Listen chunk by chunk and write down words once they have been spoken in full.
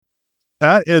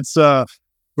Pat, it's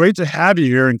great to have you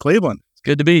here in Cleveland. It's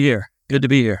good to be here. Good to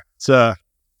be here. It's I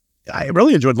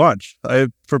really enjoyed lunch.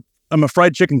 I'm a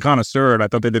fried chicken connoisseur, and I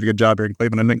thought they did a good job here in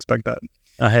Cleveland. I didn't expect that.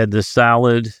 I had the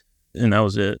salad, and that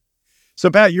was it. So,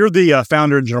 Pat, you're the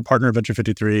founder and general partner of Venture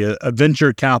 53, a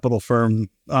venture capital firm.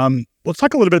 Let's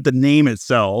talk a little bit about the name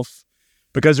itself,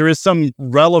 because there is some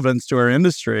relevance to our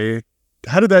industry.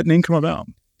 How did that name come about?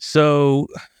 So,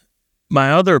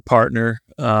 my other partner,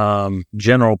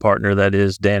 general partner, that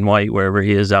is Dan White, wherever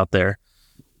he is out there,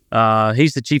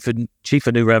 he's the chief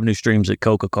of new revenue streams at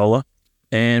Coca-Cola,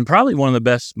 and probably one of the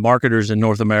best marketers in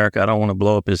North America. I don't want to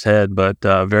blow up his head, but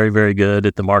very, very good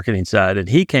at the marketing side. And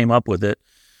he came up with it,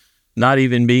 not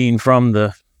even being from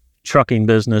the trucking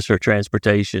business or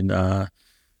transportation. Can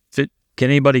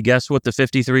anybody guess what the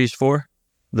 53 is for?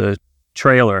 The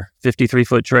trailer,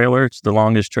 53-foot trailer. It's the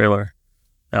longest trailer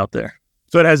out there.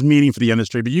 So it has meaning for the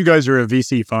industry, but you guys are a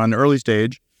VC fund, early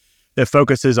stage, that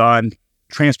focuses on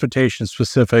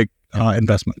transportation-specific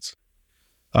investments.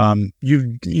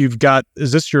 You've got,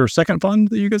 is this your second fund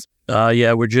that you guys?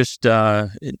 Yeah, we're just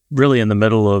really in the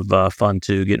middle of Fund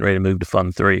 2, getting ready to move to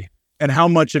Fund 3. And how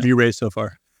much have you raised so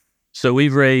far? So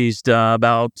we've raised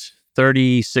about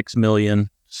 $36 million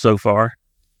so far,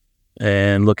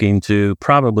 and looking to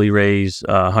probably raise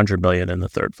 $100 million in the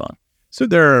third fund. So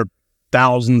there are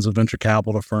thousands of venture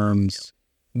capital firms.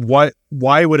 Why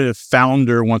would a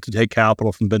founder want to take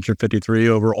capital from Venture 53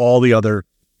 over all the other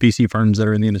VC firms that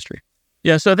are in the industry?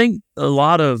 Yeah, so I think a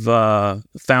lot of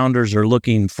founders are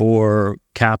looking for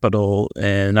capital,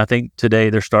 and I think today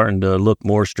they're starting to look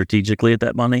more strategically at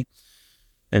that money.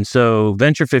 And so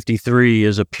Venture 53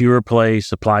 is a pure play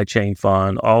supply chain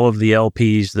fund. All of the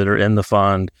LPs that are in the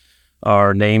fund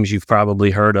are names you've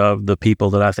probably heard of, the people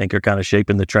that I think are kind of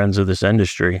shaping the trends of this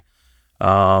industry.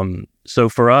 So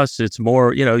for us, it's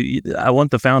more, I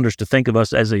want the founders to think of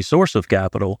us as a source of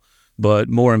capital, but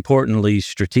more importantly,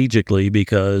 strategically,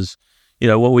 because,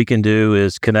 what we can do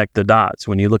is connect the dots.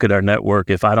 When you look at our network,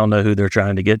 if I don't know who they're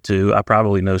trying to get to, I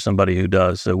probably know somebody who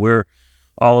does. So we're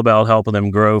all about helping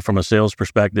them grow from a sales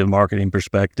perspective, marketing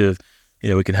perspective.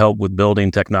 We can help with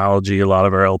building technology. A lot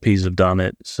of our LPs have done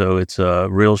it. So it's a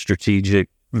real strategic,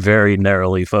 very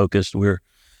narrowly focused. I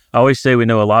always say we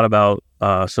know a lot about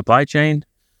supply chain,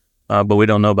 but we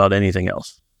don't know about anything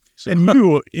else. So.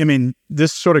 And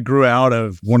this sort of grew out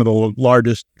of one of the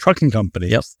largest trucking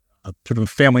companies. Yep. Sort of a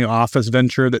family office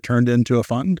venture that turned into a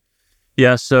fund.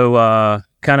 Yeah. So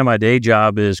kind of my day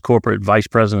job is corporate vice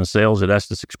president of sales at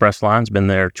Estes Express Lines. Been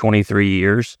there 23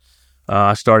 years.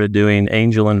 I started doing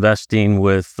angel investing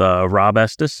with Rob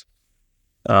Estes.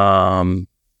 And,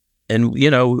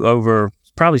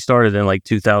 probably started in like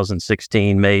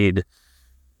 2016, made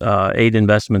 8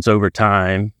 investments over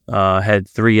time, had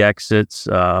 3 exits,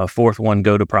 fourth one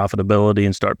go to profitability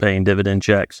and start paying dividend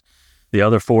checks. The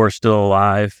other 4 are still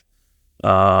alive.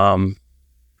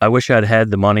 I wish I'd had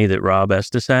the money that Rob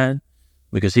Estes had,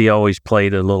 because he always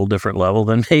played at a little different level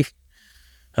than me.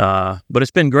 But it's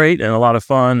been great and a lot of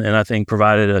fun, and I think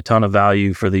provided a ton of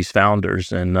value for these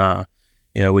founders. And,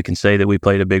 we can say that we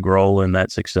played a big role in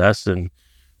that success. And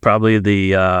probably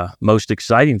the most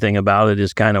exciting thing about it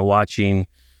is kind of watching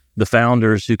the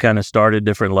founders who kind of started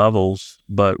different levels,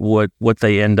 but what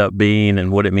they end up being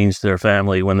and what it means to their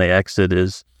family when they exit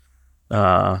is,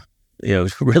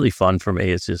 it's really fun for me.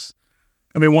 It's just,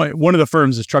 one of the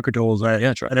firms is Trucker Tools.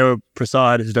 I know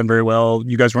Prasad has done very well.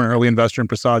 You guys were an early investor in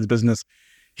Prasad's business.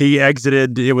 He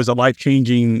exited. It was a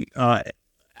life-changing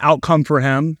outcome for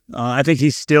him. I think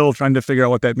he's still trying to figure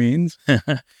out what that means.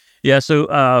 Yeah,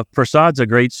 so Prasad's a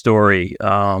great story.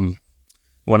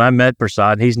 When I met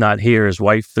Prasad, he's not here. His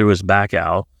wife threw her back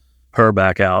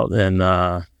out, and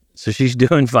so she's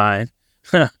doing fine.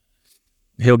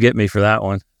 He'll get me for that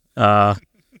one. But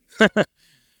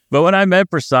when I met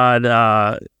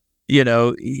Prasad, he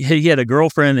had a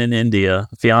girlfriend in India,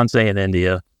 a fiance in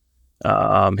India.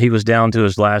 He was down to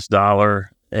his last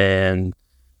dollar, and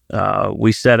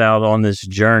we set out on this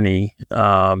journey.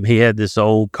 He had this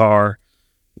old car.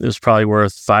 It was probably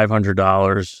worth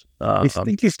 $500. I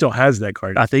think he still has that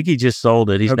car. I think he just sold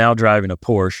it. He's now driving a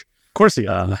Porsche. Of course he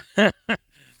is.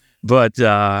 But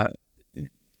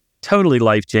totally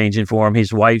life-changing for him.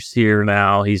 His wife's here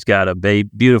now. He's got a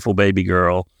beautiful baby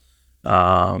girl.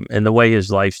 And the way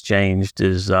his life's changed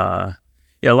is a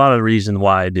lot of the reason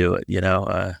why I do it,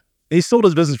 He sold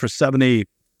his business for 70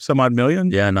 some odd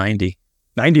million? Yeah, 90.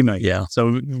 90 million. Yeah.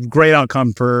 So great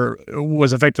outcome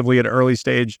was effectively an early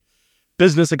stage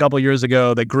business a couple of years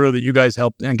ago that grew, that you guys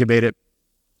helped incubate it.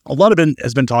 A lot of it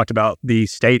has been talked about the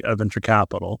state of venture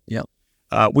capital. Yep.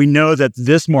 We know that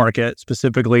this market,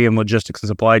 specifically in logistics and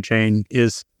supply chain,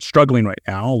 is struggling right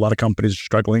now. A lot of companies are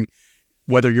struggling.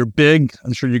 Whether you're big,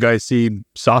 I'm sure you guys see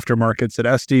softer markets at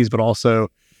Estes, but also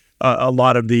a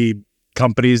lot of the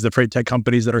companies, the freight tech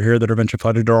companies that are here that are venture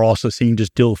funded, are also seeing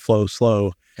just deal flow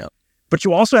slow. Yep. But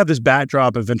you also have this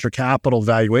backdrop of venture capital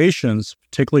valuations,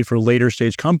 particularly for later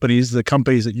stage companies, the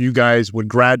companies that you guys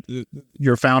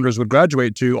your founders would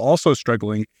graduate to, also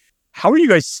struggling. How are you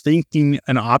guys thinking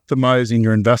and optimizing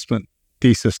your investment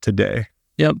thesis today?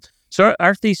 Yep. So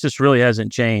our thesis really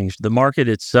hasn't changed. The market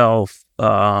itself,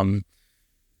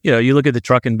 you look at the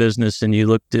trucking business and you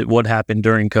looked at what happened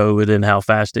during COVID and how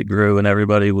fast it grew, and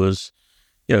everybody was,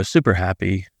 super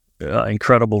happy,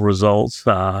 incredible results.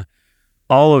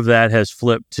 All of that has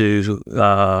flipped to,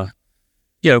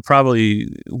 probably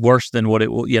worse than what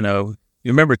it will, you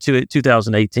remember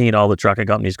 2018, all the trucking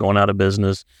companies going out of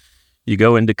business. You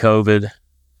go into COVID,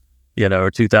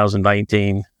 or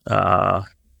 2019,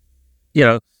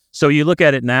 so you look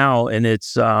at it now and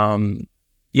it's,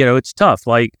 it's tough.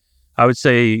 Like I would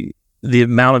say the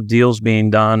amount of deals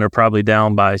being done are probably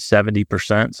down by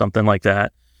 70%, something like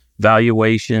that.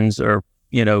 Valuations are,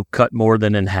 cut more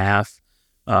than in half,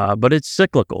 but it's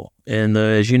cyclical. And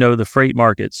as you know, the freight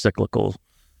market's cyclical.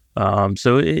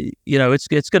 So, it's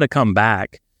going to come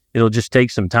back. It'll just take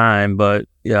some time, but,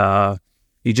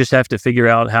 you just have to figure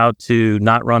out how to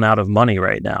not run out of money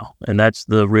right now. And that's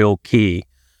the real key.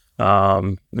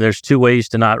 There's two ways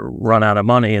to not run out of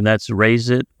money, and that's raise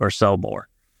it or sell more.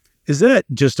 Is that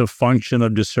just a function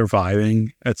of just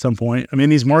surviving at some point? I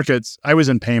mean, these markets, I was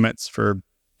in payments for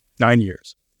 9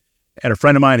 years. And a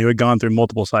friend of mine who had gone through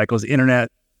multiple cycles,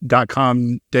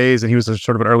 internet.com days, and he was a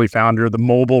sort of an early founder of the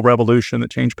mobile revolution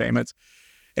that changed payments.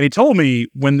 And he told me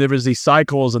when there was these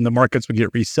cycles and the markets would get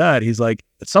reset, he's like,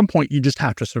 at some point, you just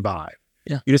have to survive.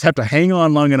 Yeah. You just have to hang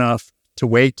on long enough to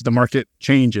wait till the market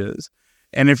changes.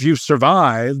 And if you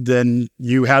survive, then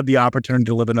you have the opportunity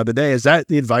to live another day. Is that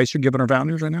the advice you're giving our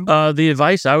founders right now? The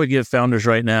advice I would give founders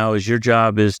right now is your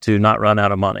job is to not run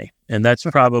out of money. And that's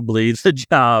probably the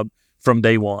job from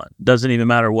day one. Doesn't even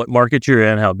matter what market you're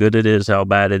in, how good it is, how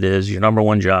bad it is. Your number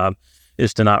one job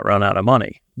is to not run out of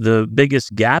money. The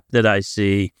biggest gap that I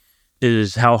see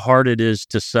is how hard it is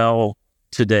to sell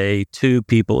today to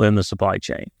people in the supply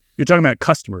chain. You're talking about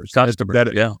customers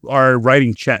that are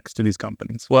writing checks to these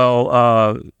companies.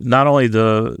 Well, not only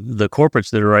the corporates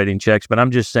that are writing checks, but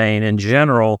I'm just saying in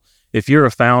general, if you're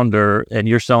a founder and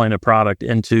you're selling a product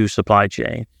into supply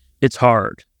chain, it's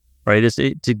hard, right?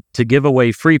 To give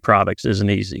away free products isn't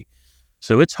easy.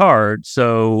 So it's hard.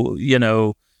 So,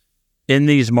 in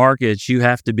these markets, you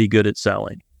have to be good at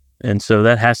selling. And so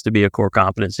that has to be a core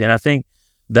competency. And I think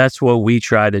that's what we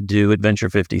try to do at Venture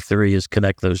 53 is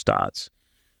connect those dots.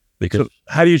 So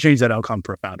how do you change that outcome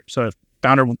for a founder? So if a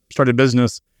founder started a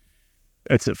business,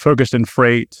 it's focused in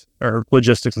freight or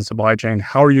logistics and supply chain,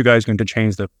 how are you guys going to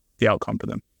change the outcome for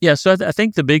them? Yeah, so I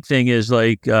think the big thing is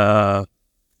like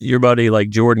your buddy like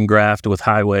Jordan Graft with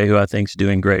Highway, who I think is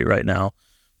doing great right now,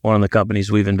 one of the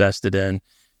companies we've invested in.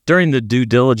 During the due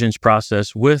diligence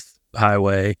process with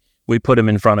Highway, we put them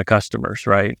in front of customers,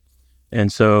 right?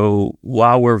 And so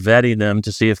while we're vetting them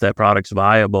to see if that product's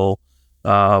viable,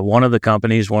 one of the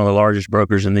companies, one of the largest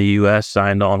brokers in the U.S.,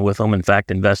 signed on with them, in fact,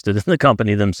 invested in the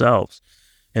company themselves.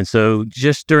 And so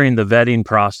just during the vetting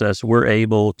process, we're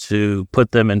able to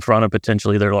put them in front of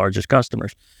potentially their largest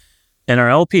customers. And our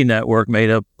LP network made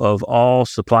up of all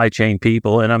supply chain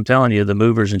people. And I'm telling you, the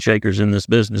movers and shakers in this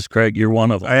business, Craig, you're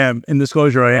one of them. I am. In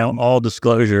disclosure, I am. All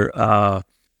disclosure.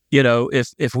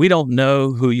 If we don't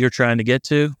know who you're trying to get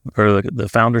to or the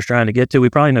founder's trying to get to, we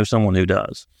probably know someone who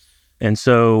does. And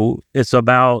so it's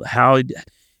about how,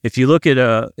 if you look at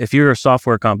if you're a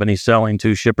software company selling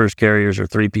to shippers, carriers, or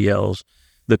 3PLs,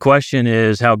 the question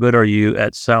is, how good are you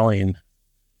at selling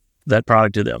that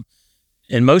product to them?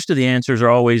 And most of the answers are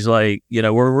always like,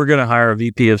 we're going to hire a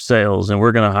VP of sales and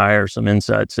we're going to hire some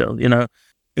inside sales,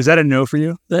 Is that a no for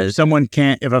you?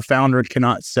 If a founder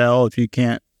cannot sell, if you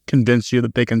can't convince you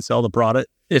that they can sell the product?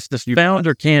 If the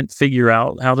founder can't figure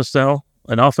out how to sell,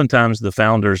 and oftentimes the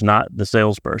founder's not the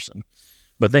salesperson,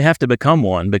 but they have to become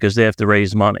one because they have to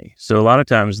raise money. So a lot of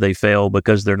times they fail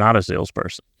because they're not a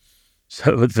salesperson.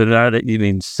 So if they're not,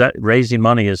 raising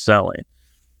money is selling.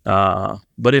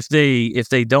 But if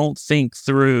they don't think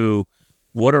through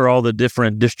what are all the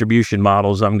different distribution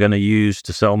models I'm going to use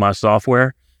to sell my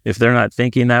software, if they're not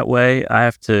thinking that way, I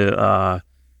have to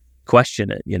question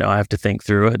it. I have to think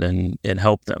through it and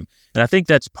help them. And I think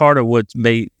that's part of what's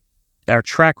made our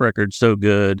track record so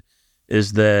good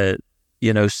is that,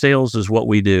 sales is what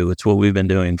we do. It's what we've been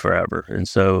doing forever. And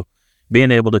so, being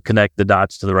able to connect the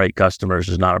dots to the right customers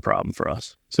is not a problem for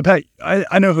us. So Pat,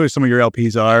 I know who some of your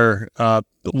LPs are.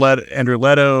 Andrew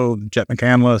Leto, Jet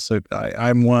McCandless. So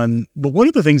I'm one. But one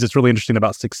of the things that's really interesting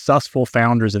about successful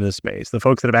founders in this space, the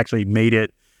folks that have actually made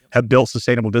it, have built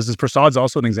sustainable business. Prasad's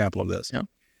also an example of this. Yeah.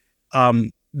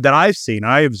 That I've seen,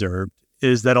 I observed,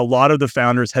 is that a lot of the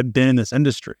founders have been in this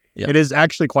industry. Yeah. It is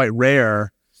actually quite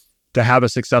rare to have a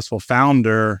successful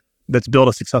founder that's built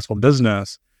a successful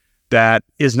business that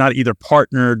is not either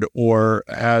partnered or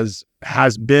has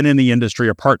been in the industry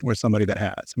or partnered with somebody that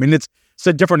has. I mean, it's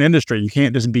a different industry. You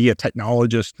can't just be a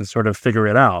technologist and sort of figure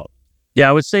it out. Yeah,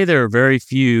 I would say there are very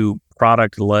few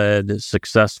product-led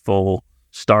successful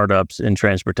startups in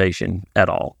transportation at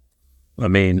all. I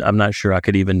mean, I'm not sure I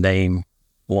could even name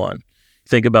one.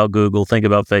 Think about Google, think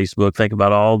about Facebook, think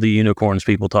about all the unicorns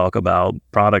people talk about,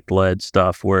 product-led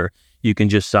stuff where you can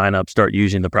just sign up, start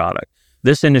using the product.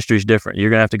 This industry is different.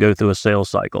 You're going to have to go through a sales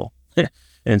cycle.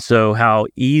 And so how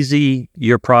easy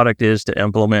your product is to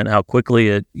implement, how quickly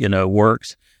it,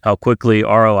 works, how quickly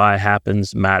ROI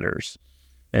happens matters.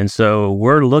 And so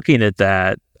we're looking at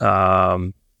that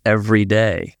every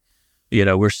day.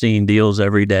 We're seeing deals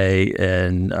every day,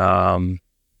 and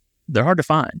they're hard to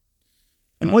find.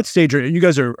 And what stage are you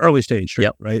guys? Are early stage,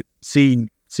 Yep. right? Seed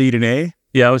and A?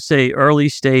 Yeah, I would say early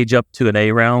stage up to an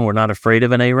A round. We're not afraid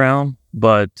of an A round,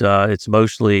 but it's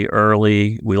mostly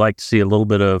early. We like to see a little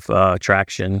bit of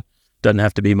traction. Doesn't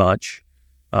have to be much.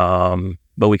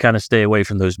 But we kind of stay away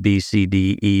from those B, C,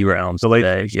 D, E rounds. The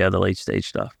late Yeah, the late stage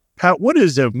stuff. Pat, what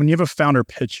is it when you have a founder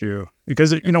pitch you?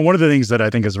 Because, one of the things that I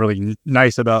think is really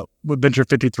nice about Venture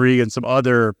 53 and some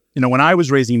other, when I was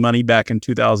raising money back in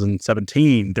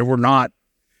 2017, there were not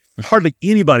hardly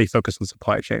anybody focused on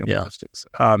supply chain and logistics.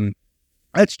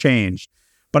 That's changed.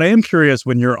 But I am curious,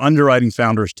 when you're underwriting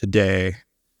founders today,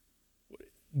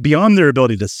 beyond their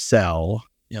ability to sell,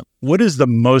 what is the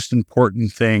most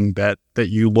important thing that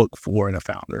you look for in a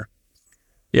founder?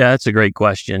 Yeah, that's a great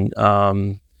question.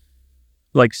 I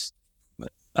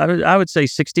would say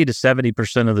 60 to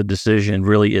 70% of the decision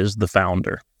really is the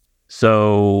founder.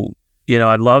 So,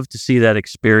 I'd love to see that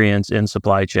experience in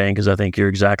supply chain, because I think you're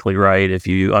exactly right. If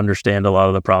you understand a lot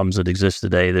of the problems that exist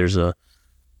today,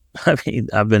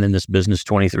 I've been in this business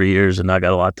 23 years and I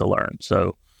got a lot to learn.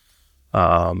 So,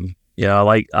 I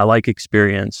like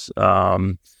experience. I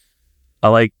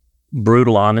like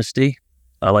brutal honesty.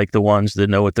 I like the ones that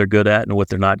know what they're good at and what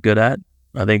they're not good at.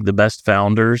 I think the best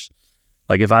founders,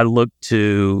 like if I look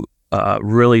to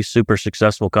really super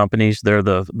successful companies, they're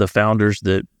the founders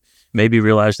that maybe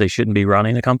realize they shouldn't be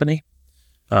running a company.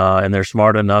 And they're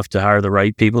smart enough to hire the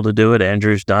right people to do it.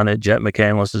 Andrew's done it. Jet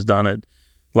McCandless has done it.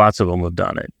 Lots of them have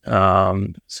done it.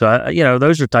 So,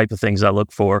 those are type of things I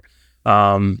look for.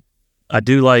 I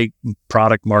do like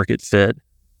product market fit.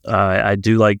 I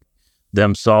do like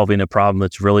them solving a problem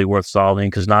that's really worth solving,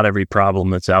 because not every problem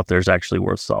that's out there is actually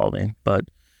worth solving. But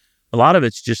a lot of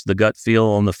it's just the gut feel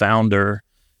on the founder,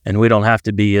 and we don't have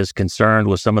to be as concerned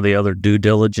with some of the other due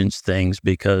diligence things,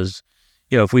 because,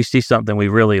 if we see something we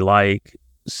really like,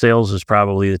 sales is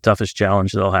probably the toughest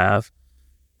challenge they'll have,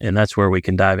 and that's where we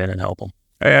can dive in and help them.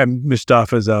 And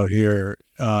Mustafa's out here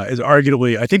is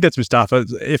arguably, I think that's Mustafa.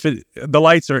 The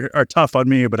lights are tough on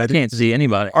me, but I can't see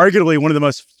anybody. Arguably one of the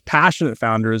most passionate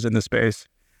founders in the space.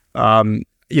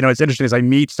 It's interesting as I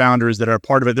meet founders that are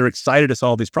part of it, they're excited to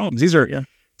solve these problems. These are,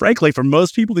 frankly, for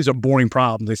most people, these are boring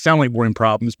problems. They sound like boring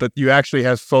problems, but you actually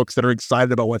have folks that are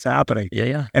excited about what's happening.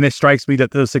 Yeah. And it strikes me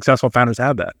that the successful founders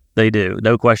have that. They do.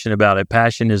 No question about it.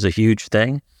 Passion is a huge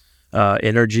thing.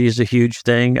 Energy is a huge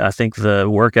thing. I think the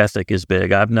work ethic is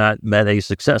big. I've not met a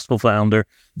successful founder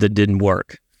that didn't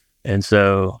work. And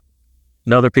so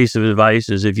another piece of advice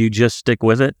is if you just stick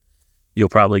with it, you'll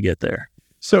probably get there.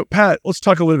 So Pat, let's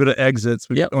talk a little bit of exits.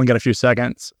 We've only got a few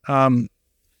seconds.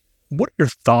 What are your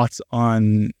thoughts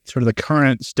on sort of the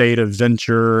current state of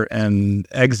venture and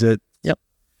exit?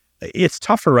 It's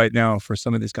tougher right now for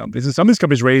some of these companies. And some of these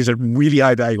companies raised at really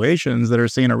high valuations that are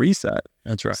seeing a reset.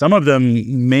 That's right. Some of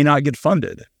them may not get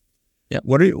funded.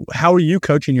 How are you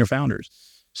coaching your founders?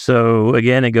 So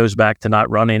again, it goes back to not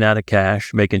running out of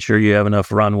cash, making sure you have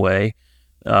enough runway.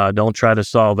 Don't try to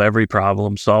solve every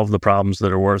problem. Solve the problems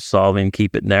that are worth solving.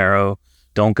 Keep it narrow.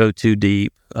 Don't go too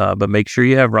deep, but make sure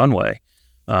you have runway.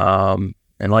 And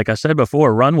like I said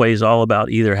before, runway is all about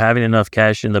either having enough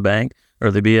cash in the bank or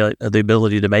the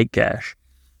ability to make cash.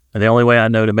 And the only way I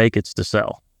know to make it's to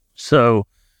sell. So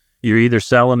you're either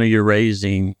selling or you're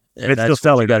raising. It's still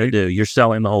selling. What you got to do. You're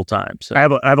selling the whole time. So I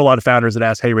have a lot of founders that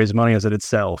ask, "Hey, raise money." I said, "It's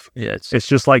sell." Yeah, it's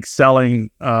just like selling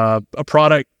a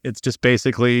product. It's just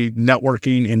basically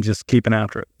networking and just keeping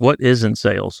after it. What isn't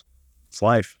sales? It's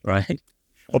life, right?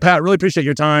 Well, Pat, really appreciate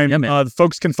your time. Yeah, man.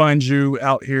 Folks can find you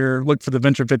out here. Look for the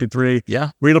Venture 53.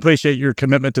 Yeah. Really appreciate your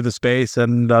commitment to the space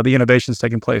and the innovations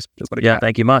taking place. Yeah,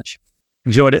 thank you much.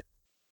 Enjoyed it.